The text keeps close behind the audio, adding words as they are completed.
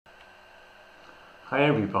Hi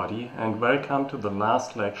everybody, and welcome to the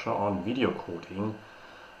last lecture on video coding,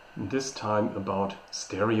 this time about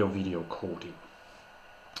stereo video coding.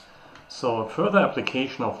 So a further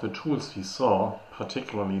application of the tools we saw,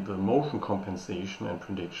 particularly the motion compensation and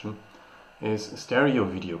prediction, is stereo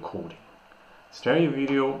video coding. Stereo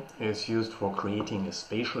video is used for creating a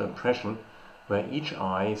spatial impression where each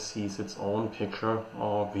eye sees its own picture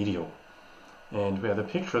or video, and where the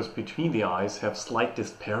pictures between the eyes have slight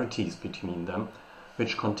disparities between them,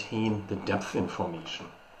 which contain the depth information.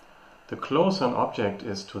 The closer an object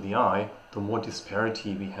is to the eye, the more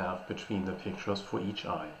disparity we have between the pictures for each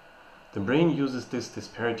eye. The brain uses this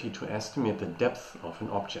disparity to estimate the depth of an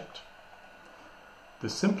object. The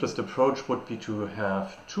simplest approach would be to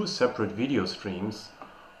have two separate video streams,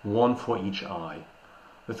 one for each eye,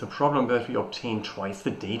 with the problem that we obtain twice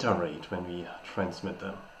the data rate when we transmit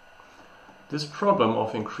them. This problem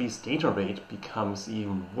of increased data rate becomes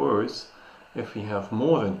even worse if we have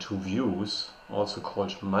more than two views, also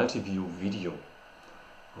called multi-view video.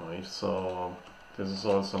 Right, so this is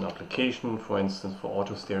also an application, for instance, for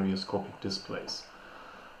autostereoscopic displays.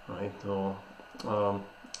 Right, so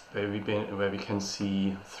where we can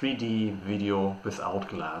see 3D video without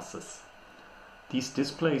glasses. These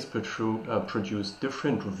displays produce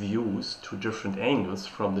different views to different angles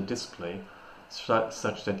from the display,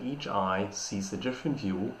 such that each eye sees a different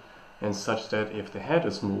view, and such that if the head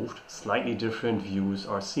is moved, slightly different views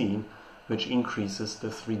are seen, which increases the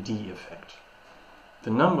 3D effect. The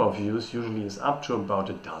number of views usually is up to about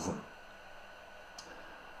a dozen.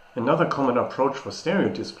 Another common approach for stereo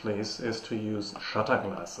displays is to use shutter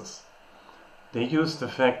glasses. They use the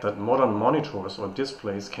fact that modern monitors or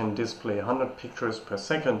displays can display 100 pictures per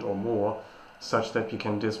second or more, such that we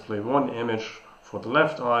can display one image for the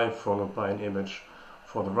left eye followed by an image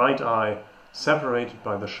for the right eye, separated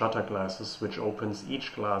by the shutter glasses, which opens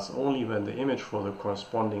each glass only when the image for the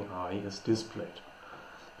corresponding eye is displayed.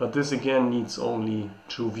 But this again needs only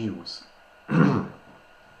two views.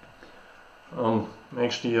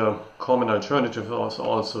 Actually, a common alternative is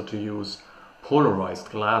also to use polarized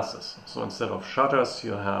glasses. So instead of shutters,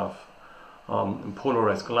 you have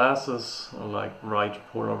polarized glasses, like right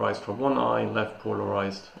polarized for one eye, left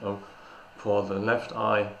polarized for the left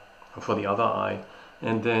eye, for the other eye.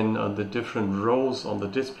 And then the different rows on the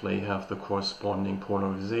display have the corresponding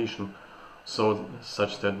polarization,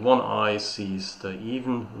 such that one eye sees the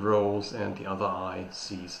even rows and the other eye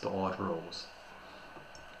sees the odd rows.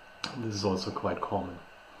 This is also quite common.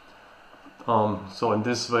 So in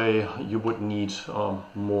this way you would need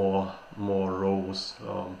more rows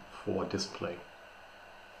for display.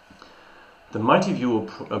 The multi-view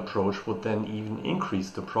approach would then even increase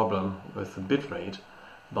the problem with the bitrate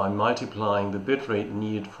by multiplying the bitrate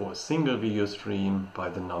needed for a single video stream by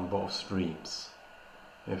the number of streams,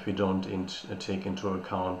 if we don't take into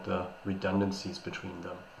account the redundancies between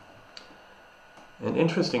them. An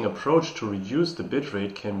interesting approach to reduce the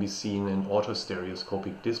bitrate can be seen in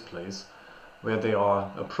autostereoscopic displays, where there are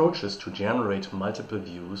approaches to generate multiple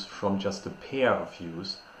views from just a pair of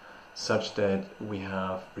views, such that we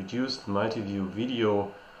have reduced multi-view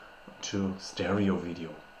video to stereo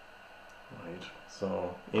video. Right.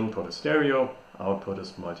 So input is stereo, output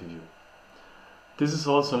is multi-view. This is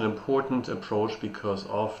also an important approach because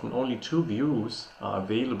often only two views are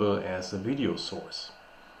available as a video source.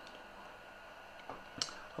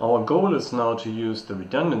 Our goal is now to use the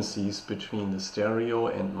redundancies between the stereo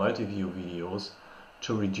and multi-view videos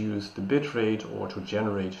to reduce the bitrate or to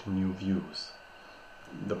generate new views.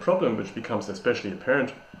 The problem, which becomes especially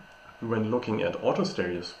apparent when looking at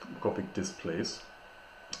autostereoscopic displays,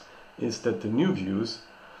 is that the new views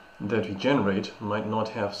that we generate might not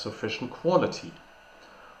have sufficient quality.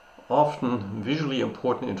 Often visually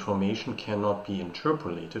important information cannot be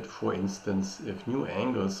interpolated, for instance if new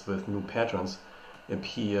angles with new patterns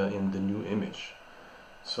appear in the new image.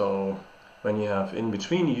 So when you have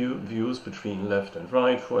in-between views between left and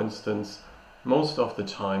right, for instance, most of the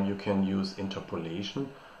time you can use interpolation,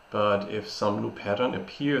 but if some new pattern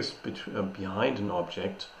appears behind an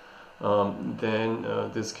object, then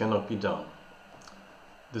this cannot be done.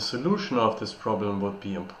 The solution of this problem would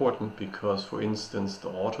be important because, for instance, the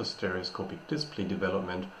autostereoscopic display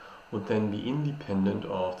development would then be independent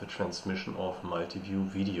of the transmission of multi-view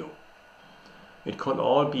video. It could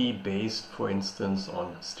all be based, for instance,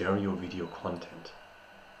 on stereo video content.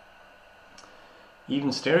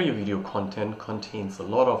 Even stereo video content contains a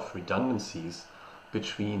lot of redundancies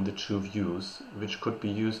between the two views, which could be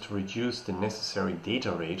used to reduce the necessary data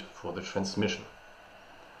rate for the transmission.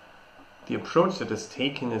 The approach that is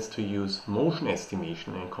taken is to use motion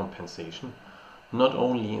estimation and compensation, not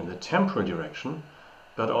only in the temporal direction,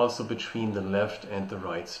 but also between the left and the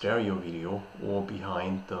right stereo video, or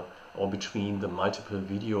between the multiple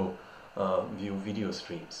video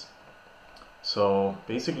streams. So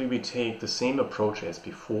basically we take the same approach as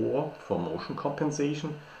before for motion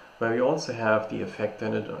compensation, where we also have the effect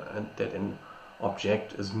that an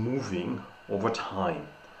object is moving over time.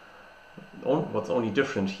 What's only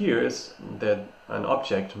different here is that an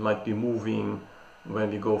object might be moving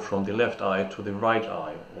when we go from the left eye to the right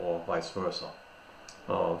eye, or vice versa,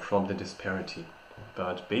 from the disparity.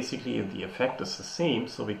 But basically the effect is the same,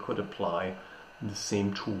 so we could apply the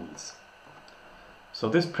same tools. So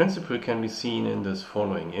this principle can be seen in this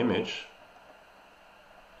following image.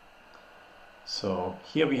 So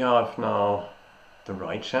here we have now the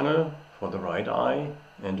right channel for the right eye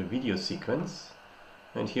and a video sequence.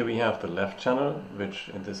 And here we have the left channel, which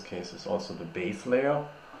in this case is also the base layer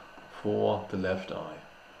for the left eye.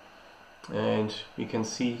 And we can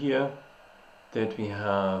see here that we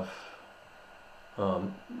have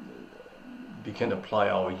we can apply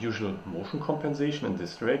our usual motion compensation in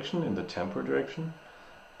this direction, in the temporal direction,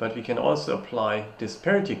 but we can also apply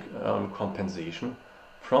disparity compensation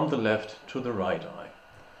from the left to the right eye.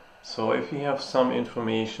 So if we have some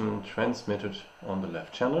information transmitted on the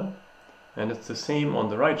left channel and it's the same on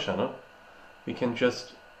the right channel, we can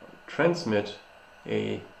just transmit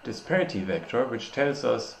a disparity vector which tells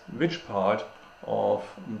us which part of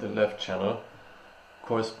the left channel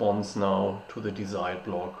corresponds now to the desired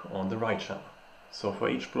block on the right channel. So for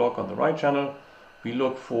each block on the right channel, we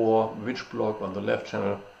look for which block on the left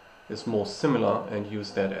channel is most similar and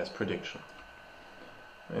use that as prediction.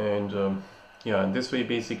 And yeah, in this way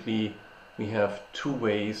basically we have two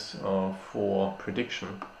ways for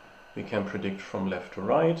prediction. We can predict from left to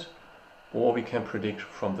right, or we can predict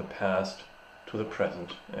from the past to the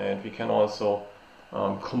present. And we can also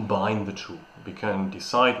combine the two. We can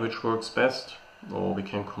decide which works best, or we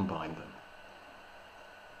can combine them.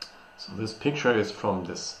 So this picture is from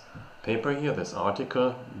this paper here, this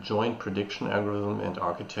article, Joint Prediction Algorithm and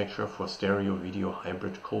Architecture for Stereo Video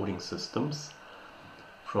Hybrid Coding Systems,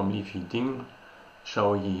 from Lifei Ding,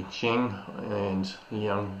 Xiaoyi Cheng and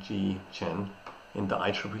Liangji Chen in the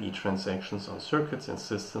IEEE Transactions on Circuits and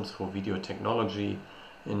Systems for Video Technology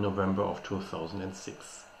in November of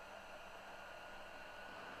 2006.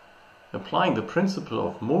 Applying the principle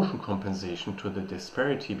of motion compensation to the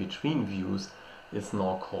disparity between views is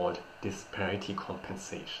now called disparity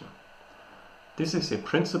compensation. This is a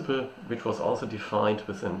principle which was also defined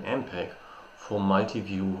within MPEG for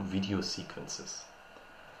multi-view video sequences.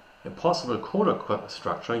 A possible coder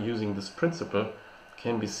structure using this principle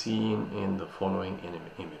can be seen in the following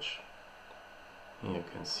image. Here you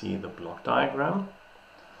can see the block diagram.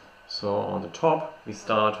 So on the top we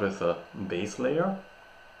start with a base layer.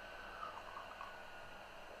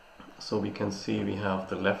 So we can see we have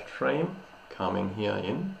the left frame coming here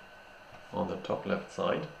in on the top left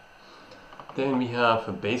side. Then we have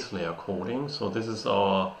a base layer coding. So this is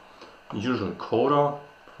our usual coder,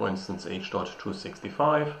 for instance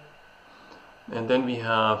H.265. And then we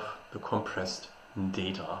have the compressed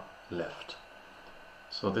data left.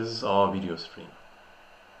 So this is our video stream.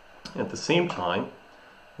 At the same time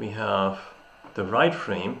we have the right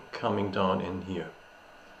frame coming down in here.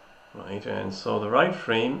 Right, and so the right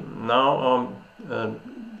frame now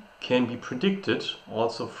can be predicted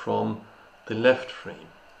also from the left frame.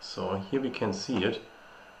 So here we can see it.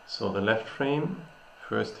 So the left frame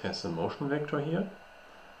first has a motion vector here.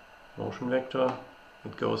 Motion vector,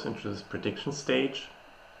 it goes into this prediction stage.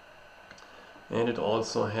 And it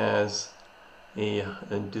also has a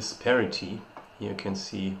disparity. Here you can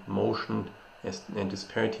see motion and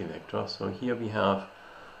disparity vector. So here we have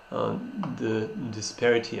the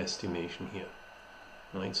disparity estimation here.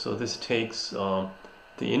 Right, so this takes the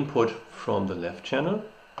input from the left channel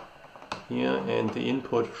here and the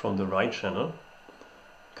input from the right channel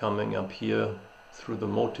coming up here through the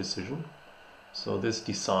mode decision. So this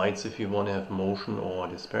decides if you want to have motion or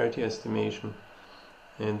disparity estimation,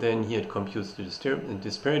 and then here it computes the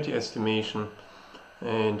disparity estimation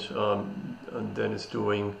and then it's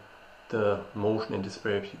doing the motion and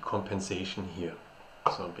disparity compensation here.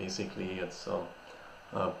 So basically it's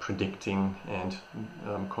predicting and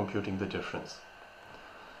computing the difference.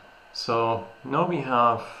 So now we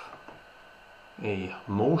have a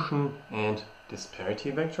motion and disparity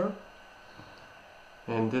vector,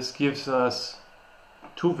 and this gives us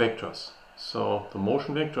two vectors. So the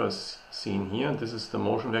motion vector is seen here. This is the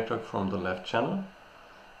motion vector from the left channel,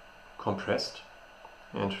 compressed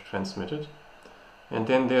and transmitted. And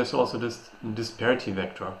then there's also this disparity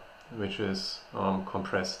vector, which is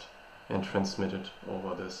compressed and transmitted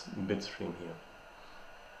over this bit stream here.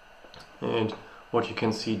 And what you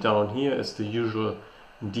can see down here is the usual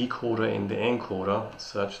decoder in the encoder,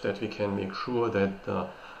 such that we can make sure that the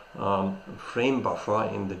frame buffer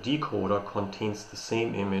in the decoder contains the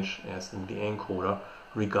same image as in the encoder,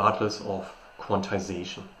 regardless of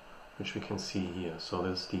quantization, which we can see here. So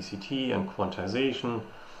this DCT and quantization.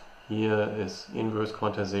 Here is inverse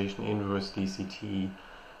quantization, inverse DCT,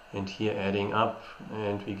 and here adding up,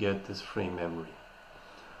 and we get this frame memory.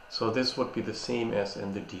 So this would be the same as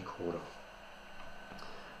in the decoder.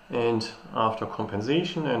 And after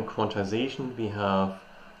compensation and quantization, we have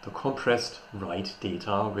the compressed write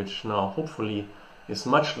data, which now hopefully is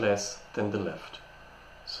much less than the left.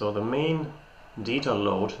 So the main data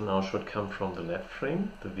load now should come from the left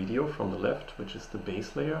frame, the video from the left, which is the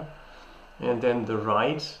base layer, and then the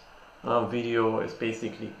right video is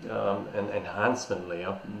basically an enhancement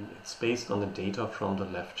layer. It's based on the data from the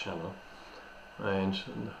left channel, and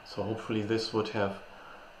so hopefully this would have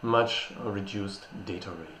much reduced data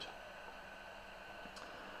rate.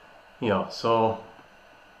 Yeah, so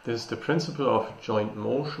this is the principle of joint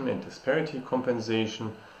motion and disparity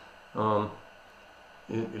compensation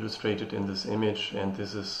illustrated in this image, and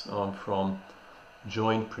this is from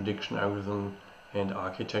Joint Prediction Algorithm and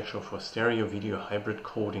Architecture for Stereo Video Hybrid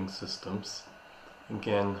Coding Systems,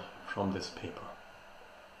 again from this paper.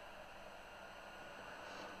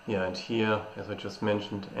 Yeah, and here, as I just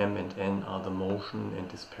mentioned, M and N are the motion and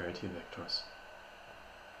disparity vectors.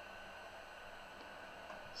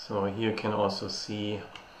 So here you can also see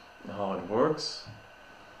how it works.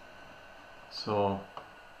 So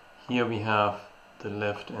here we have the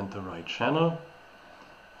left and the right channel.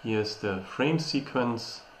 Here's the frame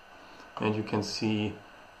sequence, and you can see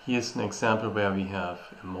here's an example where we have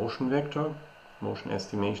a motion vector, motion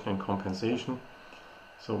estimation and compensation.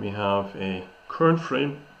 So we have a current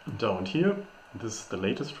frame down here. This is the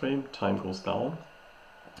latest frame, time goes down.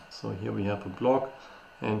 So here we have a block,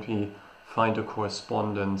 and we find a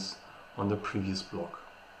correspondence on the previous block.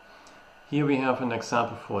 Here we have an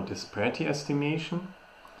example for disparity estimation.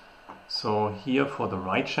 So here for the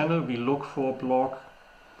right channel we look for a block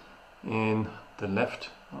in the left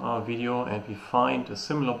video, and we find a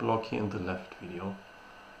similar block here in the left video,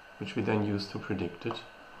 which we then use to predict it.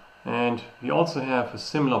 And we also have a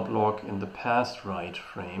similar block in the past right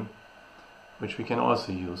frame, which we can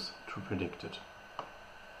also use to predict it.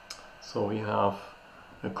 So we have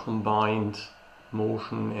a combined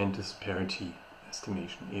motion and disparity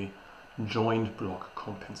estimation, a joint block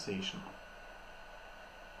compensation.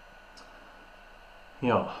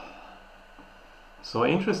 Yeah. So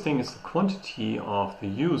interesting is the quantity of the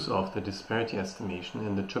use of the disparity estimation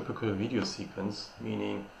in the typical video sequence,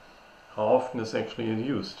 meaning how often this actually is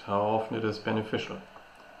used, how often it is beneficial.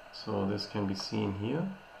 So this can be seen here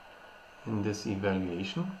in this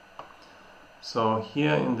evaluation. So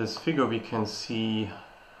here in this figure we can see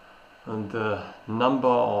the number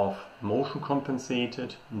of motion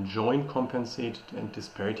compensated, joint compensated and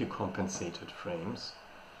disparity compensated frames.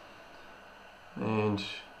 And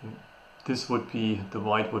this would be, the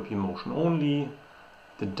white would be motion only,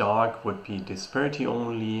 the dark would be disparity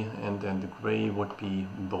only, and then the gray would be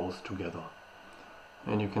both together.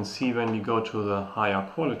 And you can see when we go to the higher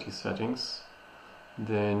quality settings,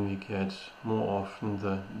 then we get more often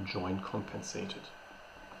the joint compensated.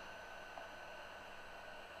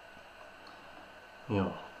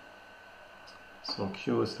 Yeah. So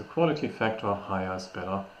Q is the quality factor, higher is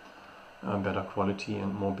better, better quality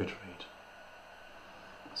and more bitrate.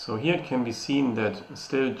 So here it can be seen that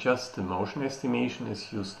still just the motion estimation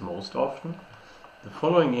is used most often. The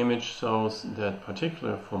following image shows that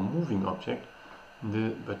particularly for moving object,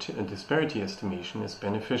 the disparity estimation is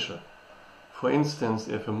beneficial. For instance,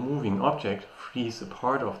 if a moving object frees a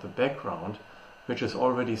part of the background, which is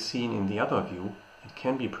already seen in the other view, it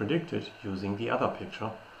can be predicted using the other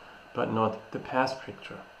picture, but not the past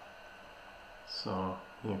picture. So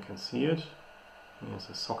here you can see it. Here's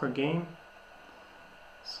a soccer game.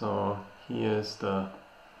 So here's the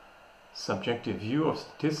subjective view of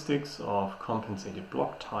statistics of compensated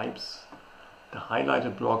block types. The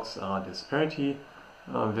highlighted blocks are disparity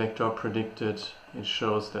vector predicted. It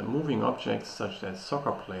shows that moving objects such as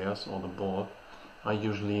soccer players or the ball are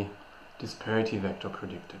usually disparity vector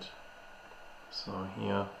predicted. So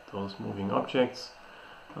here those moving objects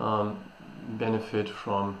benefit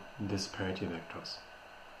from disparity vectors.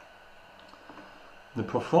 The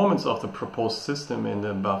performance of the proposed system in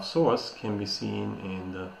the above source can be seen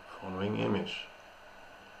in the following image.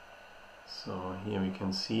 So here we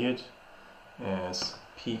can see it as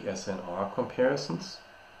peak SNR comparisons.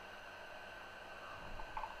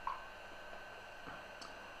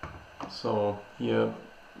 So here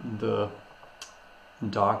the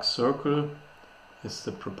dark circle is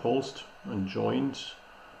the proposed and joint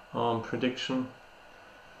prediction.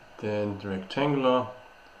 Then the rectangular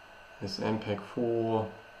is MPEG-4,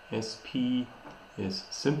 SP is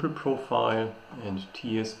simple profile, and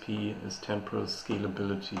TSP is temporal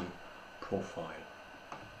scalability profile.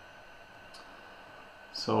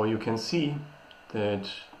 So you can see that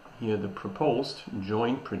here the proposed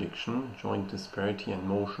joint prediction, joint disparity and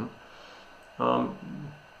motion,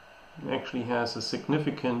 actually has a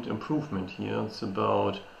significant improvement here. It's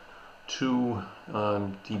about 2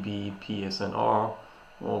 dB PSNR,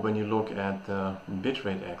 or when you look at the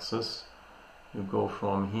bitrate axis, you go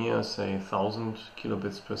from here, say 1000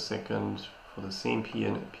 kilobits per second. For the same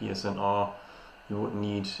PSNR, you would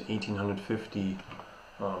need 1850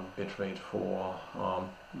 bitrate for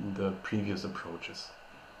the previous approaches.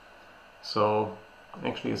 So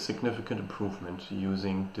actually a significant improvement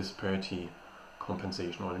using disparity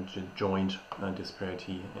compensation, or joint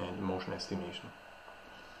disparity and motion estimation.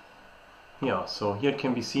 Yeah, so here it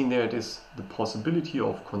can be seen there it is the possibility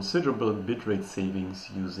of considerable bitrate savings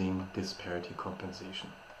using disparity compensation.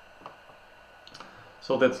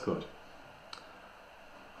 So that's good.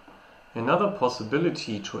 Another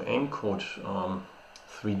possibility to encode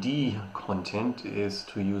 3D content is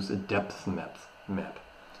to use a depth map.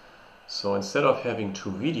 So instead of having 2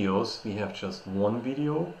 videos, we have just one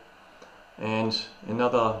video and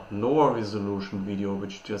another lower resolution video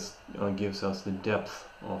which just gives us the depth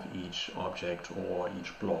of each object or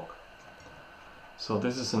each block. So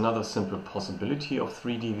this is another simple possibility of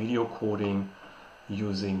 3D video coding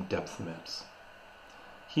using depth maps.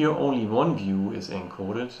 Here only one view is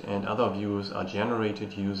encoded and other views are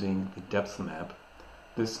generated using the depth map.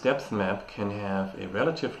 This depth map can have a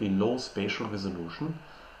relatively low spatial resolution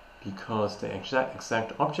because the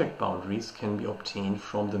exact object boundaries can be obtained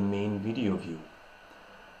from the main video view.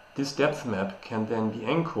 This depth map can then be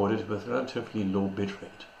encoded with relatively low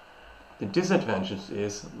bitrate. The disadvantage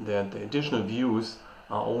is that the additional views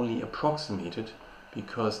are only approximated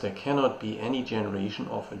because there cannot be any generation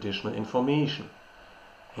of additional information.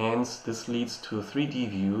 Hence, this leads to 3D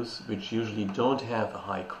views which usually don't have a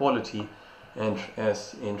high quality and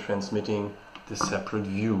as in transmitting the separate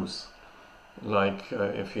views. Like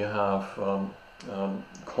if you have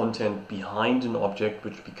content behind an object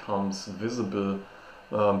which becomes visible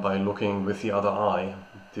by looking with the other eye,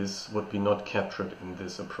 this would be not captured in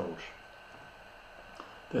this approach.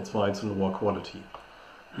 That's why it's lower quality.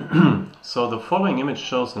 So the following image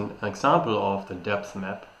shows an example of the depth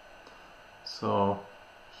map. So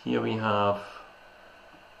here we have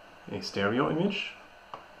a stereo image,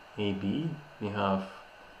 AB. We have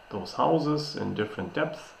those houses in different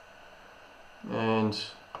depth. And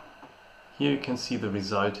here you can see the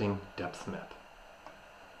resulting depth map.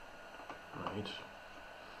 Right.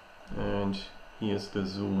 And here's the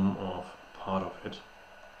zoom of part of it.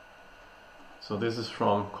 So this is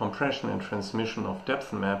from compression and transmission of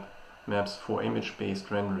depth maps for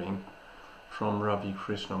image-based rendering from Ravi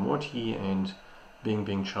Krishnamurthy and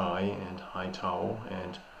Bing Chai and Hai Tao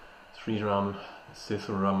and Sriram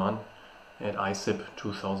Sithuraman at ISIP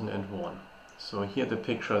 2001. So here the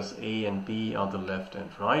pictures A and B are the left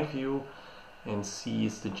and right view, and C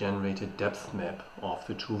is the generated depth map of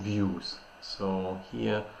the 2 views. So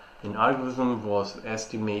here an algorithm was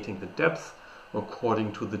estimating the depth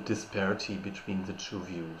according to the disparity between the 2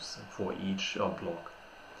 views for each block.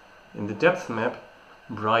 In the depth map,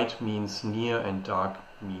 bright means near and dark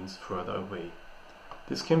means further away.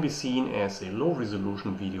 This can be seen as a low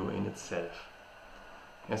resolution video in itself.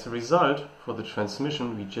 As a result, for the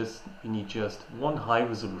transmission we need just one high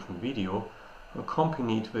resolution video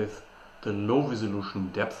accompanied with the low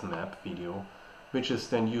resolution depth map video, which is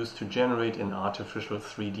then used to generate an artificial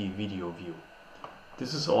 3D video view.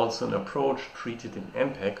 This is also an approach treated in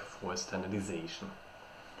MPEG for standardization.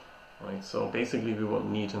 Right, so basically we will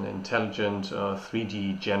need an intelligent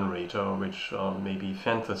 3D generator which maybe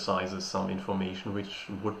fantasizes some information which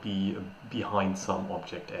would be behind some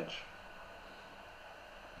object edge.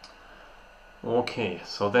 Okay,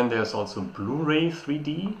 so then there's also Blu-ray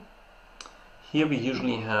 3D. Here we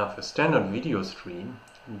usually have a standard video stream,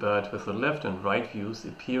 but with the left and right views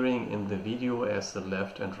appearing in the video as the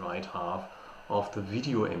left and right half of the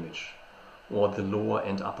video image, or the lower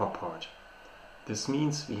and upper part. This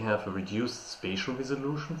means we have a reduced spatial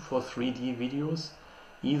resolution for 3D videos,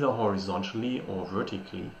 either horizontally or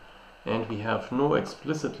vertically, and we have no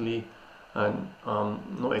explicit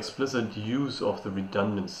use of the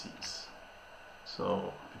redundancies.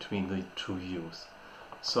 So between the 2 views.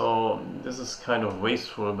 So this is kind of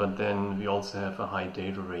wasteful, but then we also have a high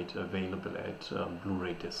data rate available at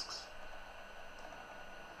Blu-ray discs.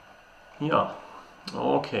 Yeah,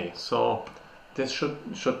 okay, so this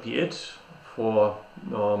should be it for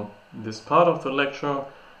this part of the lecture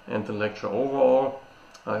and the lecture overall.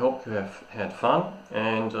 I hope you have had fun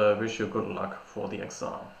and wish you good luck for the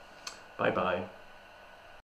exam. Bye bye.